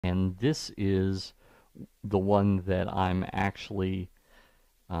and this is the one that I'm actually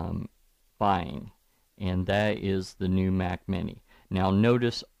buying, and that is the new Mac Mini. Now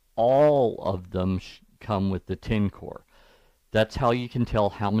notice all of them come with the 10 core. That's how you can tell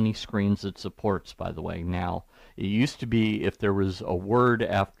how many screens it supports, by the way. Now, it used to be if there was a word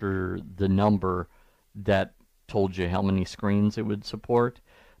after the number that told you how many screens it would support,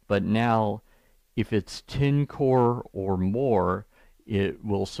 but now if it's 10 core or more, it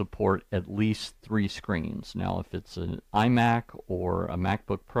will support at least 3 screens. Now, if it's an iMac or a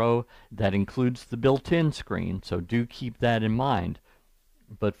MacBook Pro, that includes the built-in screen, so do keep that in mind.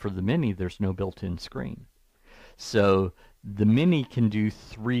 But for the Mini, there's no built-in screen. So the Mini can do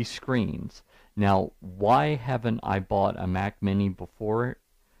 3 screens. Now, why haven't I bought a Mac Mini before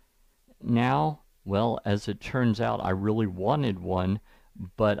now? Well, as it turns out, I really wanted one,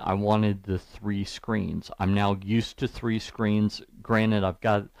 but I wanted the 3 screens. I'm now used to 3 screens. Granted, I've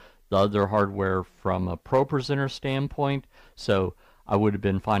got the other hardware from a ProPresenter standpoint, so I would have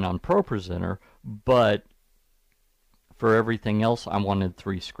been fine on ProPresenter, but for everything else, I wanted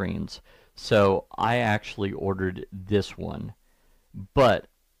 3 screens. So I actually ordered this one, but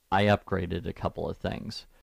I upgraded a couple of things.